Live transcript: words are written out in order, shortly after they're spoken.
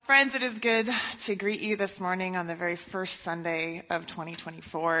Friends, it is good to greet you this morning on the very first Sunday of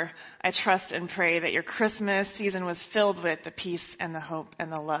 2024. I trust and pray that your Christmas season was filled with the peace and the hope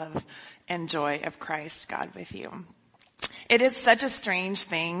and the love and joy of Christ, God with you. It is such a strange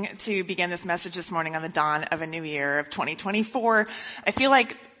thing to begin this message this morning on the dawn of a new year of 2024. I feel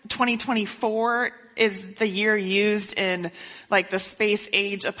like 2024 is the year used in like the space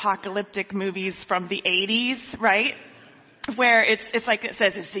age apocalyptic movies from the 80s, right? Where it's like it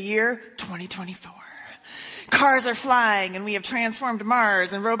says, it's the year 2024. Cars are flying and we have transformed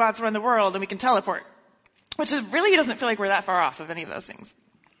Mars and robots run the world and we can teleport. Which really doesn't feel like we're that far off of any of those things.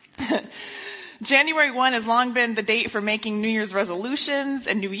 January 1 has long been the date for making New Year's resolutions,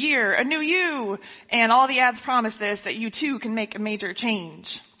 a new year, a new you. And all the ads promise this, that you too can make a major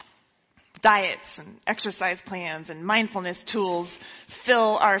change. Diets and exercise plans and mindfulness tools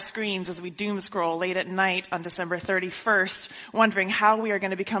fill our screens as we doom scroll late at night on December 31st, wondering how we are going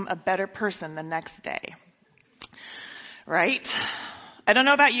to become a better person the next day. Right? I don't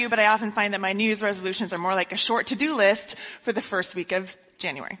know about you, but I often find that my New Year's resolutions are more like a short to-do list for the first week of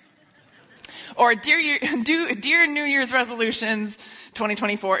January. Or dear New Year's resolutions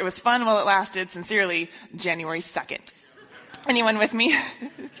 2024, it was fun while it lasted. Sincerely, January 2nd. Anyone with me?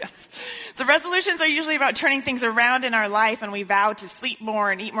 Yes. So resolutions are usually about turning things around in our life, and we vow to sleep more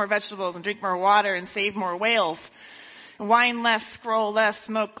and eat more vegetables and drink more water and save more whales. Wine less, scroll less,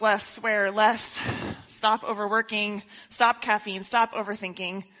 smoke less, swear less, stop overworking, stop caffeine, stop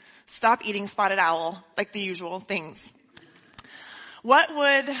overthinking, stop eating spotted owl, like the usual things. What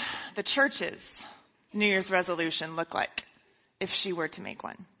would the church's New Year's resolution look like if she were to make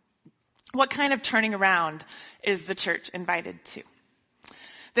one? What kind of turning around is the church invited to?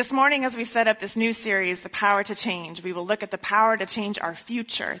 This morning, as we set up this new series, The Power to Change, we will look at the power to change our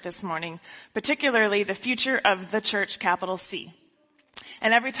future this morning, particularly the future of the church, capital C.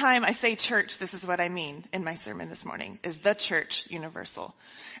 And every time I say church, this is what I mean in my sermon this morning, is the church universal.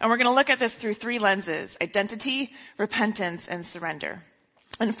 And we're going to look at this through three lenses: identity, repentance, and surrender.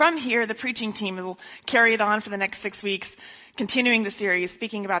 And from here, the preaching team will carry it on for the next 6 weeks, continuing the series,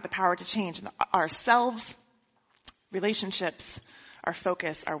 speaking about the power to change ourselves, relationships, our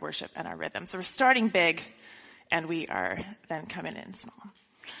focus, our worship, and our rhythm. So we're starting big, and we are then coming in small.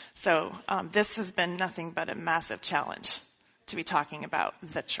 So this has been nothing but a massive challenge to be talking about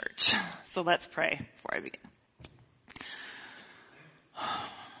the church. So let's pray before I begin.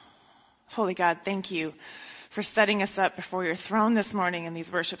 Holy God, thank you for setting us up before your throne this morning in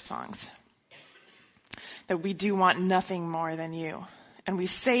these worship songs. That we do want nothing more than you. And we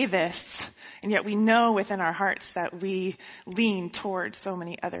say this, and yet we know within our hearts that we lean toward so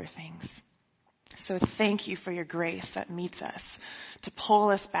many other things. So thank you for your grace that meets us, to pull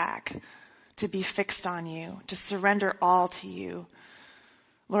us back, to be fixed on you, to surrender all to you.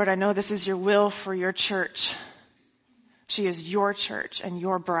 Lord, I know this is your will for your church. She is your church and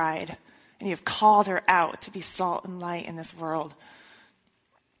your bride, and you have called her out to be salt and light in this world.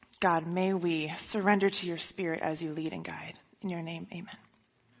 God, may we surrender to your Spirit as you lead and guide. In your name, amen.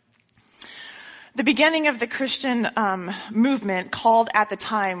 The beginning of the Christian movement at the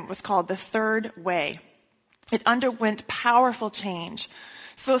time was called the Third Way. It underwent powerful change.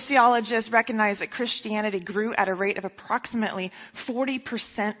 Sociologists recognize that Christianity grew at a rate of approximately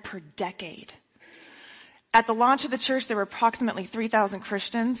 40% per decade. At the launch of the church, there were approximately 3,000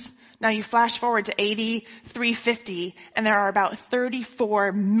 Christians. Now you flash forward to AD 350, and there are about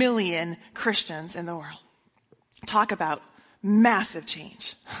 34 million Christians in the world. Talk about massive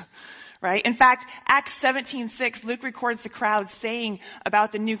change, right? In fact, Acts 17:6, Luke records the crowd saying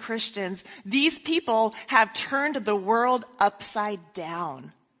about the new Christians, these people have turned the world upside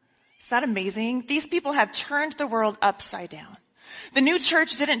down. Is that amazing? These people have turned the world upside down. The new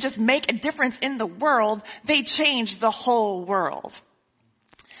church didn't just make a difference in the world, they changed the whole world.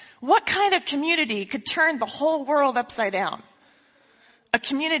 What kind of community could turn the whole world upside down? A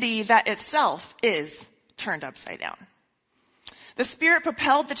community that itself is turned upside down. The Spirit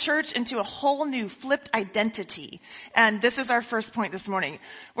propelled the church into a whole new flipped identity. And this is our first point this morning,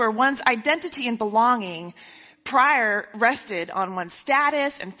 where one's identity and belonging prior rested on one's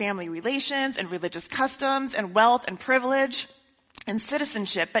status and family relations and religious customs and wealth and privilege and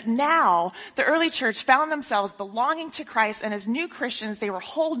citizenship. But now the early church found themselves belonging to Christ, and as new Christians, they were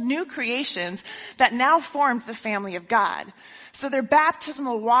whole new creations that now formed the family of God. So their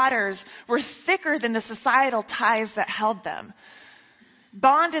baptismal waters were thicker than the societal ties that held them,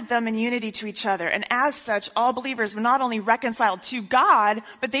 bonded them in unity to each other. And as such, all believers were not only reconciled to God,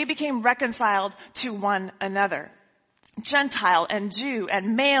 but they became reconciled to one another. Gentile and Jew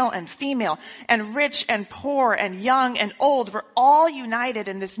and male and female and rich and poor and young and old were all united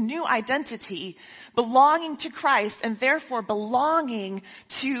in this new identity, belonging to Christ and therefore belonging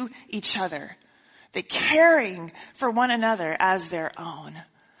to each other. They caring for one another as their own.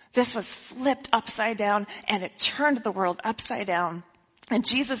 This was flipped upside down, and it turned the world upside down. And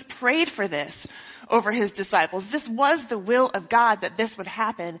Jesus prayed for this over his disciples. This was the will of God that this would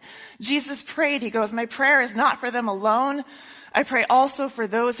happen. Jesus prayed, he goes, my prayer is not for them alone. I pray also for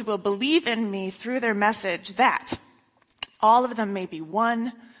those who will believe in me through their message, that all of them may be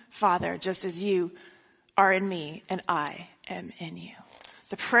one, Father, just as you are in me and I am in you.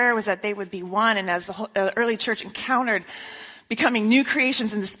 The prayer was that they would be one, and as the early church encountered becoming new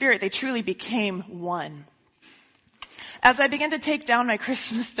creations in the Spirit, they truly became one. As I begin to take down my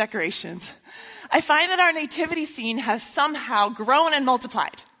Christmas decorations, I find that our nativity scene has somehow grown and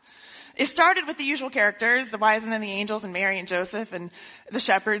multiplied. It started with the usual characters, the wise men and the angels and Mary and Joseph and the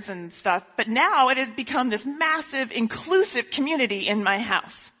shepherds and stuff, but now it has become this massive, inclusive community in my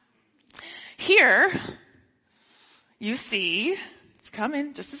house. Here, you see, it's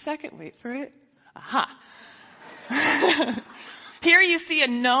coming, just a second, wait for it. Aha. Here you see a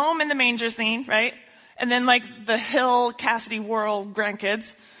gnome in the manger scene, right? And then like the Hill, Cassidy, Worrell grandkids,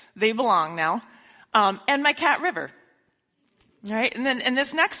 they belong now. And my cat River. Right? And then in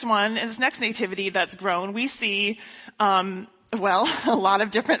this next one, in this next nativity that's grown, we see, a lot of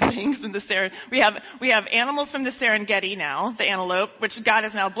different things in the we have animals from the Serengeti now, the antelope, which God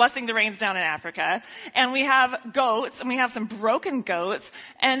is now blessing the rains down in Africa. And we have goats, and we have some broken goats.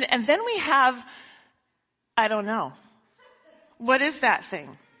 And then we have, I don't know. What is that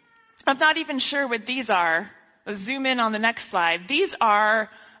thing? I'm not even sure what these are. Let's zoom in on the next slide. These are,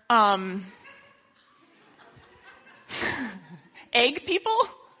 egg people?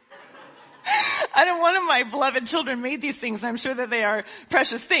 One of my beloved children made these things. I'm sure that they are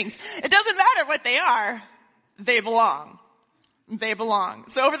precious things. It doesn't matter what they are. They belong. They belong.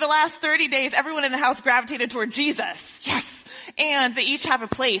 So over the last 30 days, everyone in the house gravitated toward Jesus. Yes. And they each have a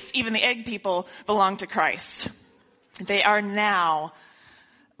place. Even the egg people belong to Christ. They are now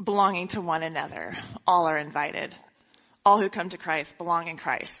belonging to one another. All are invited. All who come to Christ belong in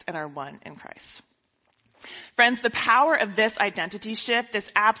Christ and are one in Christ. Friends, the power of this identity shift,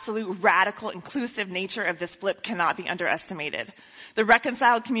 this absolute radical inclusive nature of this flip cannot be underestimated. The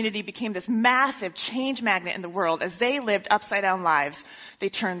reconciled community became this massive change magnet in the world. As they lived upside down lives, they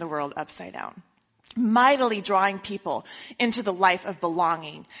turned the world upside down, mightily drawing people into the life of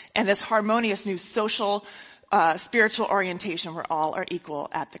belonging and this harmonious new social, spiritual orientation where all are equal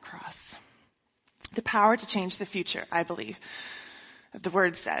at the cross. The power to change the future, I believe, the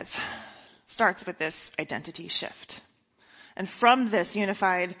word says, starts with this identity shift. And from this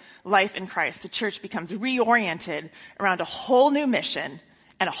unified life in Christ, the church becomes reoriented around a whole new mission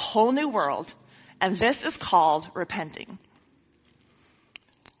and a whole new world. And this is called repenting.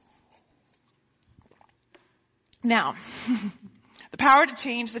 Now, the power to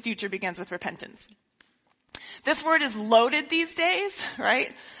change the future begins with repentance. This word is loaded these days,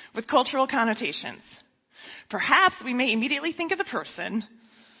 right, with cultural connotations. Perhaps we may immediately think of the person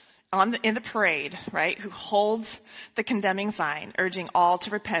in the parade, right, who holds the condemning sign, urging all to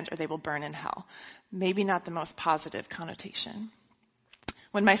repent or they will burn in hell. Maybe not the most positive connotation.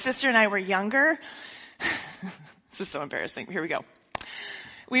 When my sister and I were younger, this is so embarrassing. Here we go.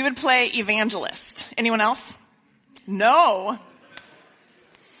 We would play evangelist. Anyone else? No.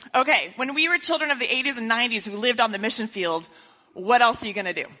 Okay, when we were children of the 80s and 90s who lived on the mission field, what else are you going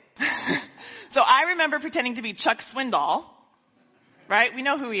to do? So I remember pretending to be Chuck Swindoll, right? We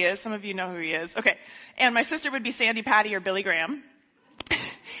know who he is. Some of you know who he is. Okay. And my sister would be Sandy Patty or Billy Graham.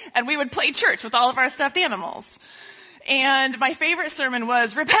 And we would play church with all of our stuffed animals. And my favorite sermon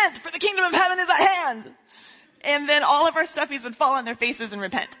was, repent, for the kingdom of heaven is at hand. And then all of our stuffies would fall on their faces and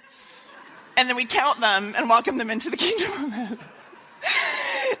repent. And then we'd count them and welcome them into the kingdom of heaven.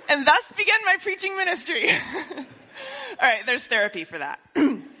 And thus began my preaching ministry. All right, there's therapy for that.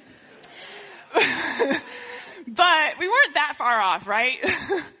 But we weren't that far off, right?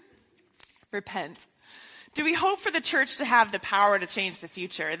 Repent. Do we hope for the church to have the power to change the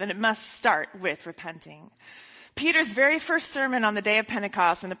future? Then it must start with repenting. Peter's very first sermon on the day of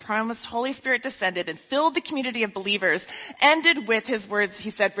Pentecost, when the promised Holy Spirit descended and filled the community of believers, ended with his words. He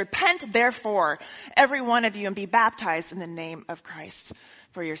said, repent therefore, every one of you, and be baptized in the name of Christ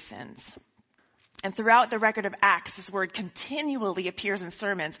for your sins. And throughout the record of Acts, this word continually appears in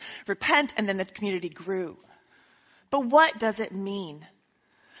sermons. Repent, and then the community grew. But what does it mean?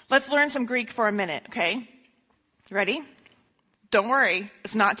 Let's learn some Greek for a minute, okay? Ready? Don't worry,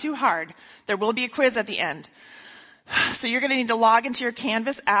 it's not too hard. There will be a quiz at the end. So you're going to need to log into your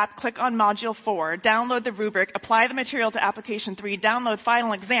Canvas app, click on Module 4, download the rubric, apply the material to Application 3, download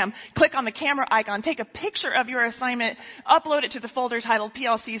Final Exam, click on the camera icon, take a picture of your assignment, upload it to the folder titled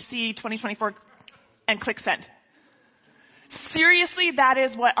PLCC 2024, and click Send. Seriously, that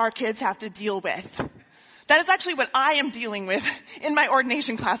is what our kids have to deal with. That is actually what I am dealing with in my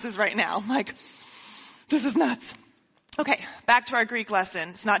ordination classes right now. I'm like, this is nuts. Okay, back to our Greek lesson.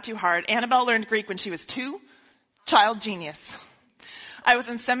 It's not too hard. Annabelle learned Greek when she was 2. Child genius. I was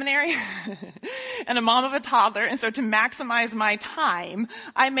in seminary and a mom of a toddler, and so to maximize my time,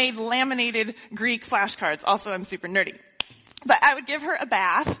 I made laminated Greek flashcards. Also, I'm super nerdy. But I would give her a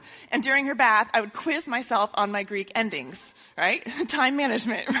bath, and during her bath, I would quiz myself on my Greek endings, right? Time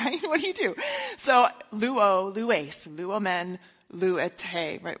management, right? What do you do? So, luo, lues, luomen,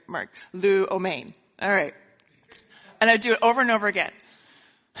 luete, right, Mark? Luomain. All right. And I'd do it over and over again.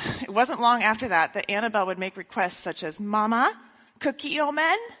 It wasn't long after that Annabelle would make requests such as, Mama, cookie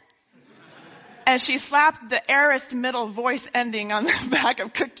omen? And she slapped the aorist middle voice ending on the back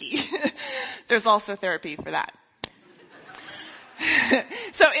of cookie. There's also therapy for that.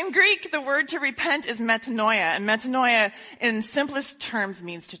 So in Greek, the word to repent is metanoia, and metanoia in simplest terms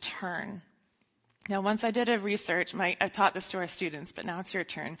means to turn. Now, once I did a research, I taught this to our students, but now it's your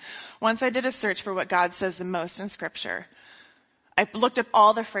turn. Once I did a search for what God says the most in Scripture, I looked up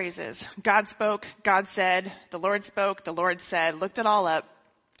all the phrases. God spoke, God said, the Lord spoke, the Lord said, looked it all up.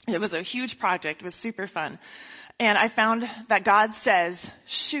 It was a huge project. It was super fun. And I found that God says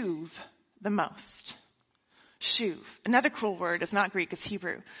shuv the most. Shuv. Another cool word. It's not Greek, it's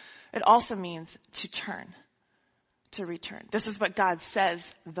Hebrew. It also means to turn, to return. This is what God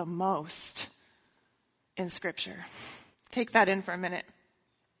says the most in Scripture. Take that in for a minute.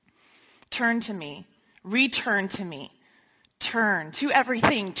 Turn to me. Return to me. Turn to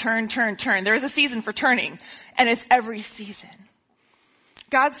everything. Turn, turn, turn. There is a season for turning, and it's every season.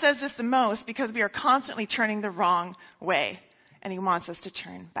 God says this the most because we are constantly turning the wrong way, and he wants us to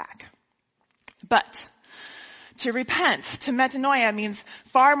turn back. But to repent, to metanoia, means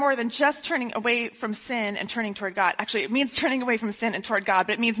far more than just turning away from sin and turning toward God. Actually, it means turning away from sin and toward God,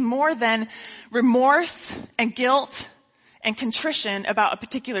 but it means more than remorse and guilt and contrition about a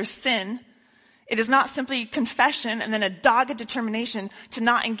particular sin. It is not simply confession and then a dogged determination to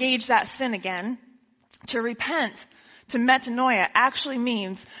not engage that sin again. To repent, to metanoia, actually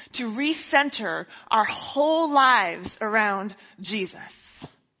means to recenter our whole lives around Jesus.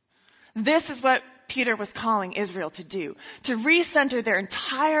 This is what Peter was calling Israel to do, to recenter their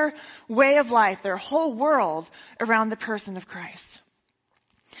entire way of life, their whole world around the person of Christ.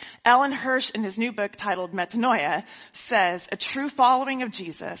 Alan Hirsch, in his new book titled Metanoia, says a true following of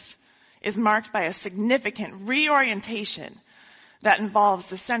Jesus is marked by a significant reorientation that involves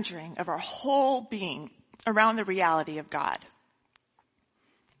the centering of our whole being around the reality of God.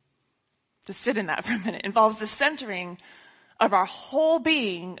 To sit in that for a minute, involves the centering of our whole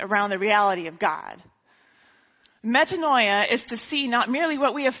being around the reality of God. Metanoia is to see not merely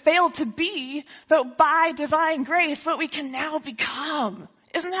what we have failed to be, but by divine grace, what we can now become.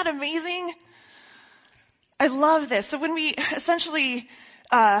 Isn't that amazing? I love this. So when we essentially,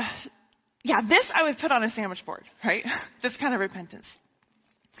 this I would put on a sandwich board, right? This kind of repentance.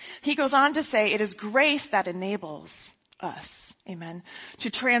 He goes on to say, it is grace that enables us, amen,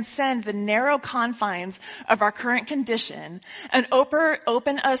 to transcend the narrow confines of our current condition and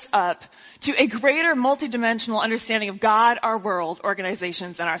open us up to a greater multidimensional understanding of God, our world,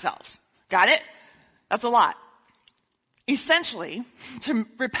 organizations, and ourselves. Got it? That's a lot. Essentially, to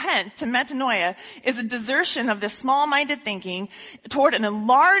repent, to metanoia, is a desertion of this small-minded thinking toward an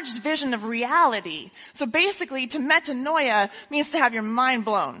enlarged vision of reality. So basically, to metanoia means to have your mind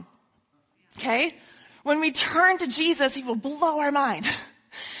blown. Okay? When we turn to Jesus, he will blow our mind.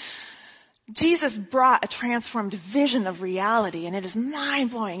 Jesus brought a transformed vision of reality, and it is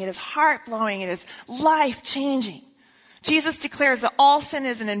mind-blowing, it is heart-blowing, it is life-changing. Jesus declares that all sin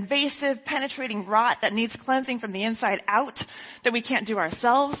is an invasive, penetrating rot that needs cleansing from the inside out, that we can't do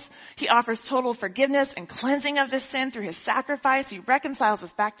ourselves. He offers total forgiveness and cleansing of this sin through his sacrifice. He reconciles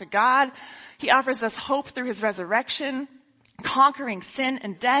us back to God. He offers us hope through his resurrection, conquering sin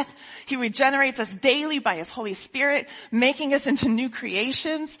and death. He regenerates us daily by his Holy Spirit, making us into new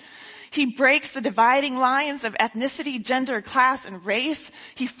creations. He breaks the dividing lines of ethnicity, gender, class, and race.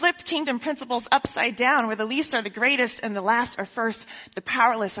 He flipped kingdom principles upside down, where the least are the greatest and the last are first. The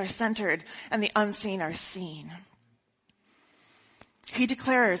powerless are centered and the unseen are seen. He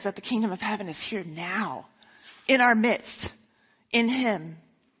declares that the kingdom of heaven is here now, in our midst, in him,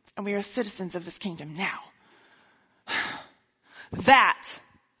 and we are citizens of this kingdom now. That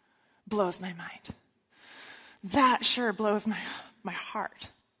blows my mind. That sure blows my heart.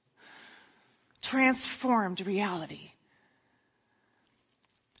 Transformed reality.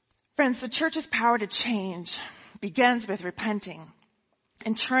 Friends, the church's power to change begins with repenting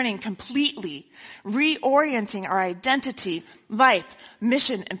and turning completely, reorienting our identity, life,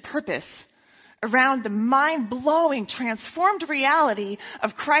 mission, and purpose around the mind-blowing, transformed reality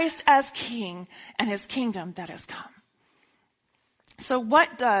of Christ as King and his kingdom that has come. So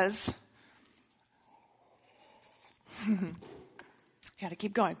what does, gotta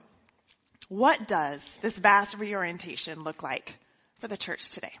keep going. What does this vast reorientation look like for the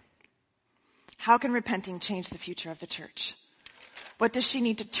church today? How can repenting change the future of the church? What does she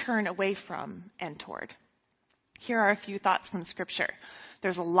need to turn away from and toward? Here are a few thoughts from Scripture.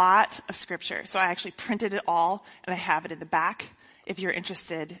 There's a lot of Scripture, so I actually printed it all, and I have it in the back. If you're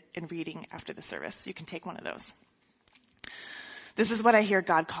interested in reading after the service, you can take one of those. This is what I hear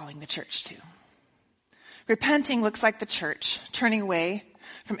God calling the church to. Repenting looks like the church turning away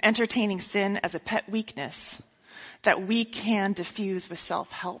from entertaining sin as a pet weakness that we can diffuse with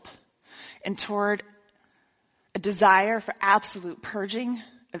self-help and toward a desire for absolute purging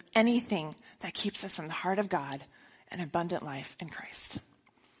of anything that keeps us from the heart of God and abundant life in Christ.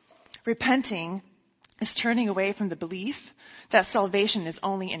 Repenting is turning away from the belief that salvation is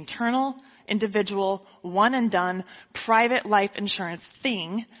only internal, individual, one and done, private life insurance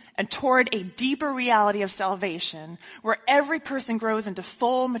thing, and toward a deeper reality of salvation where every person grows into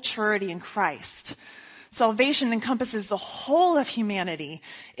full maturity in Christ. Salvation encompasses the whole of humanity.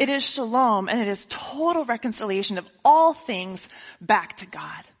 It is shalom, and it is total reconciliation of all things back to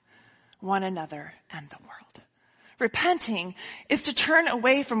God, one another, and the world. Repenting is to turn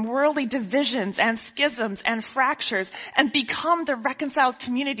away from worldly divisions and schisms and fractures and become the reconciled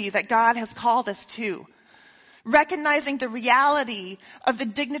community that God has called us to. Recognizing the reality of the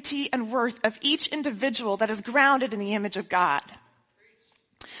dignity and worth of each individual that is grounded in the image of God.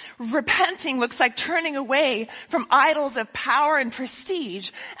 Repenting looks like turning away from idols of power and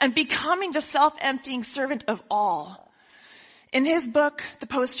prestige and becoming the self-emptying servant of all. In his book, The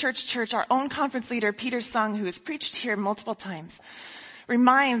Post-Church Church, our own conference leader, Peter Sung, who has preached here multiple times,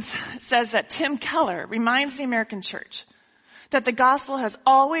 says that Tim Keller reminds the American church that the gospel has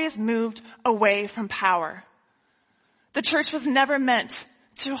always moved away from power. The church was never meant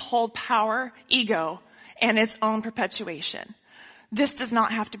to hold power, ego, and its own perpetuation. This does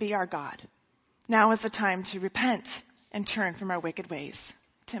not have to be our God. Now is the time to repent and turn from our wicked ways.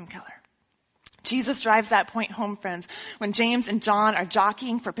 Tim Keller. Jesus drives that point home, friends, when James and John are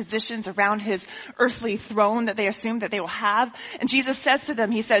jockeying for positions around his earthly throne that they assume that they will have. And Jesus says to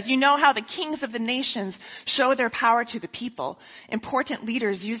them, he says, you know how the kings of the nations show their power to the people. Important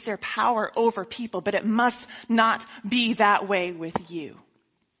leaders use their power over people, but it must not be that way with you.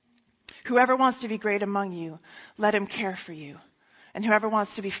 Whoever wants to be great among you, let him care for you. And whoever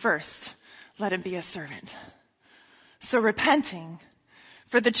wants to be first, let him be a servant. So repenting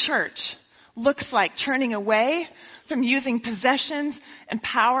for the church looks like turning away from using possessions and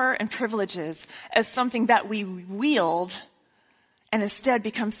power and privileges as something that we wield and instead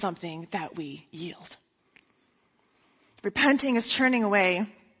become something that we yield. Repenting is turning away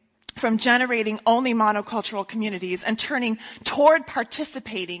from generating only monocultural communities and turning toward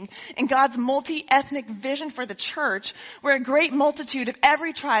participating in God's multi-ethnic vision for the church, where a great multitude of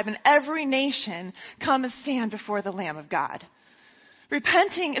every tribe and every nation come and stand before the Lamb of God.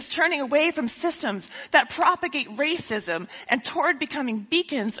 Repenting is turning away from systems that propagate racism and toward becoming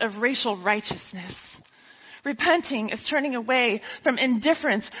beacons of racial righteousness. Repenting is turning away from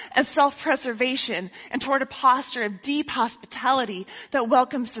indifference and self-preservation and toward a posture of deep hospitality that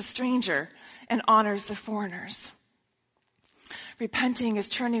welcomes the stranger and honors the foreigners. Repenting is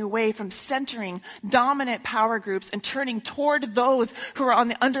turning away from centering dominant power groups and turning toward those who are on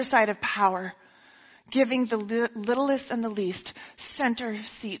the underside of power, giving the littlest and the least center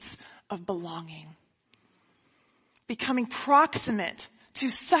seats of belonging. Becoming proximate to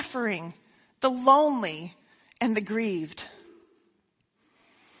suffering, the lonely, and the grieved.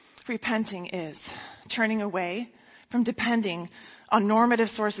 Repenting is turning away from depending on normative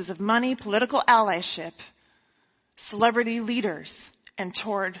sources of money, political allyship, celebrity leaders, and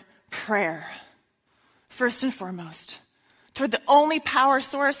toward prayer. First and foremost, toward the only power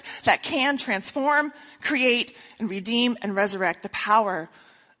source that can transform, create, and redeem and resurrect, the power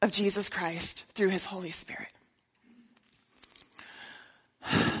of Jesus Christ through his Holy Spirit.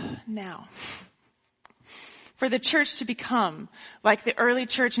 Now, for the church to become like the early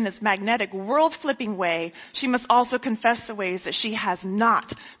church in its magnetic, world-flipping way, she must also confess the ways that she has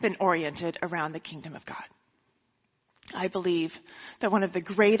not been oriented around the kingdom of God. I believe that one of the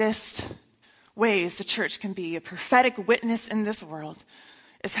greatest ways the church can be a prophetic witness in this world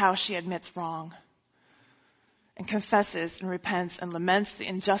is how she admits wrong and confesses and repents and laments the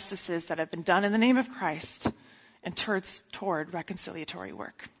injustices that have been done in the name of Christ and turns toward reconciliatory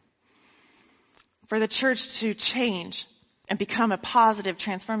work. For the church to change and become a positive,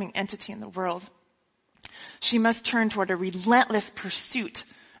 transforming entity in the world, she must turn toward a relentless pursuit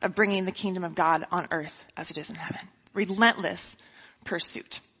of bringing the kingdom of God on earth as it is in heaven. Relentless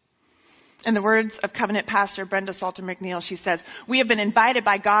pursuit. In the words of covenant pastor Brenda Salter McNeil, she says, "We have been invited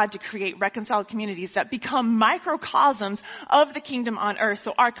by God to create reconciled communities that become microcosms of the kingdom on earth.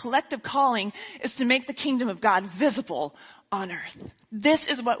 So our collective calling is to make the kingdom of God visible on earth." This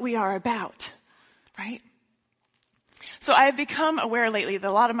is what we are about, right? So I have become aware lately that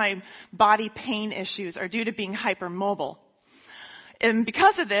a lot of my body pain issues are due to being hypermobile. And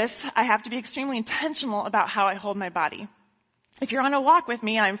because of this, I have to be extremely intentional about how I hold my body. If you're on a walk with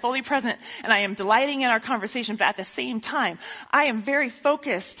me, I am fully present and I am delighting in our conversation, but at the same time, I am very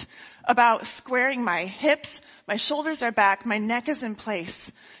focused about squaring my hips, my shoulders are back, my neck is in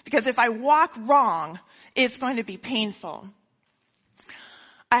place. Because if I walk wrong, it's going to be painful.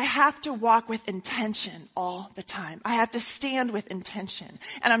 I have to walk with intention all the time. I have to stand with intention.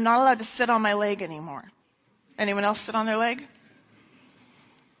 And I'm not allowed to sit on my leg anymore. Anyone else sit on their leg?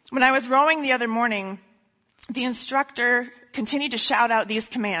 When I was rowing the other morning, the instructor continued to shout out these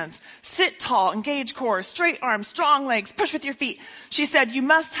commands. Sit tall, engage core, straight arms, strong legs, push with your feet. She said, you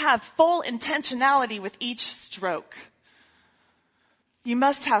must have full intentionality with each stroke. You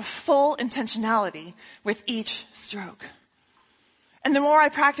must have full intentionality with each stroke. And the more I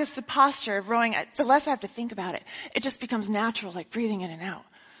practice the posture of rowing, the less I have to think about it. It just becomes natural, like breathing in and out.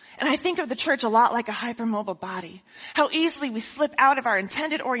 And I think of the church a lot like a hypermobile body. How easily we slip out of our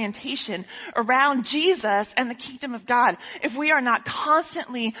intended orientation around Jesus and the kingdom of God if we are not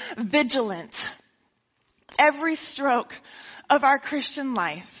constantly vigilant. Every stroke of our Christian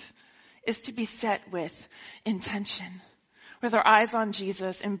life is to be set with intention. With our eyes on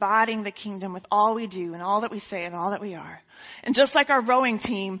Jesus, embodying the kingdom with all we do and all that we say and all that we are. And just like our rowing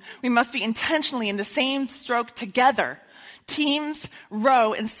team, we must be intentionally in the same stroke together. Teams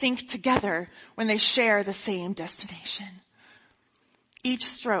row and sink together when they share the same destination. Each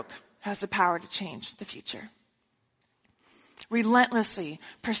stroke has the power to change the future. Relentlessly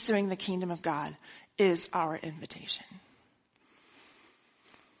pursuing the kingdom of God is our invitation.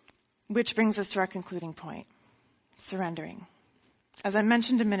 Which brings us to our concluding point. Surrendering. As I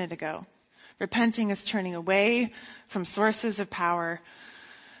mentioned a minute ago, repenting is turning away from sources of power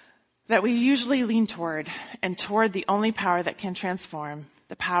that we usually lean toward and toward the only power that can transform,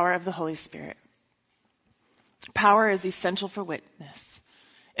 the power of the Holy Spirit. Power is essential for witness.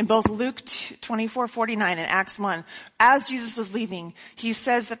 In both Luke 24:49 and Acts 1, as Jesus was leaving, he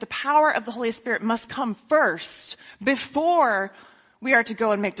says that the power of the Holy Spirit must come first before we are to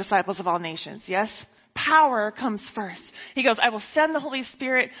go and make disciples of all nations. Yes? Power comes first. He goes, I will send the Holy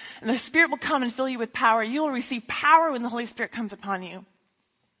Spirit, and the Spirit will come and fill you with power. You will receive power when the Holy Spirit comes upon you.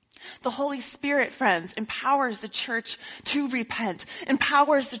 The Holy Spirit, friends, empowers the church to repent,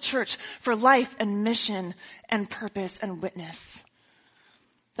 empowers the church for life and mission and purpose and witness.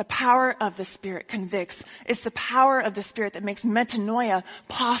 The power of the Spirit convicts. It's the power of the Spirit that makes metanoia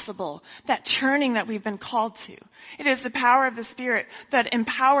possible, that churning that we've been called to. It is the power of the Spirit that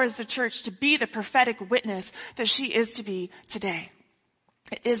empowers the church to be the prophetic witness that she is to be today.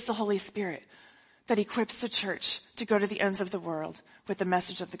 It is the Holy Spirit that equips the church to go to the ends of the world with the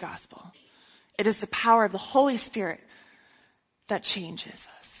message of the gospel. It is the power of the Holy Spirit that changes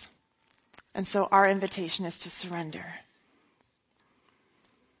us. And so our invitation is to surrender.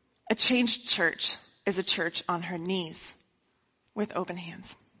 A changed church is a church on her knees with open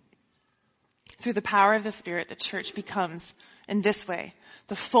hands. Through the power of the Spirit, the church becomes, in this way,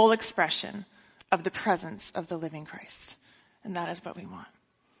 the full expression of the presence of the living Christ. And that is what we want.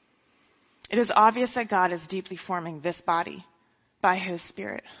 It is obvious that God is deeply forming this body by His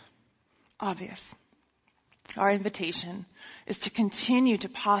Spirit. Obvious. Our invitation is to continue to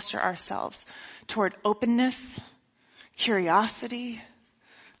posture ourselves toward openness, curiosity,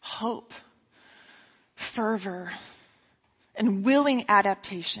 hope, fervor, and willing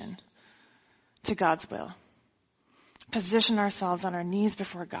adaptation to God's will. Position ourselves on our knees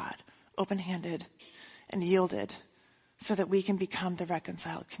before God, open-handed and yielded, so that we can become the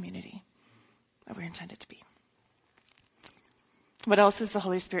reconciled community that we're intended to be. What else is the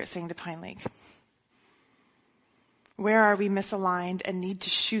Holy Spirit saying to Pine Lake? Where are we misaligned and need to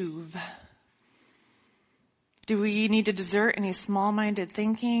shuv? Do we need to desert any small-minded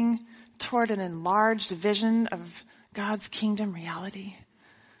thinking toward an enlarged vision of God's kingdom reality?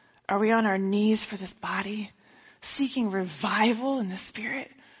 Are we on our knees for this body, seeking revival in the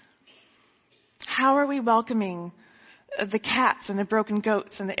Spirit? How are we welcoming the cats and the broken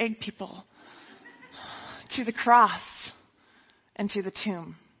goats and the egg people to the cross and to the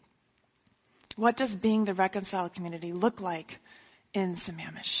tomb? What does being the reconciled community look like in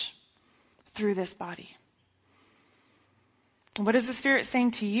Sammamish through this body? What is the Spirit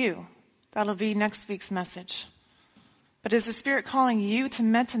saying to you? That'll be next week's message. But is the Spirit calling you to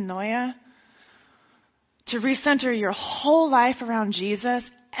metanoia? To recenter your whole life around Jesus?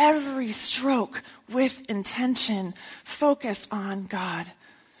 Every stroke with intention, focused on God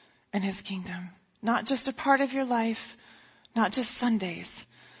and His kingdom. Not just a part of your life, not just Sundays,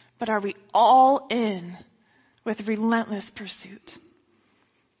 but are we all in with relentless pursuit?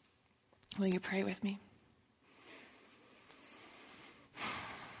 Will you pray with me?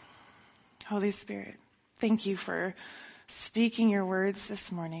 Holy Spirit, thank you for speaking your words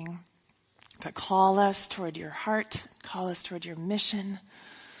this morning that call us toward your heart, call us toward your mission,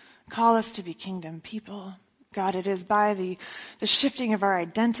 call us to be kingdom people. God, it is by the shifting of our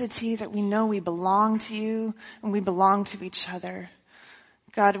identity that we know we belong to you and we belong to each other.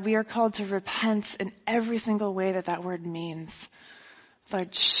 God, we are called to repent in every single way that word means.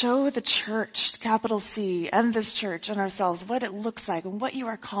 Lord, show the church, capital C, and this church and ourselves what it looks like and what you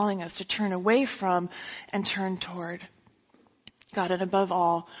are calling us to turn away from and turn toward. God, and above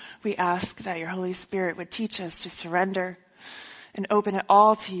all, we ask that your Holy Spirit would teach us to surrender and open it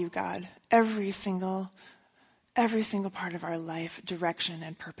all to you, God. Every single part of our life, direction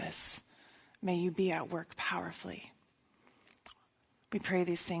and purpose. May you be at work powerfully. We pray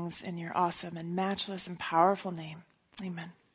these things in your awesome and matchless and powerful name. Amen.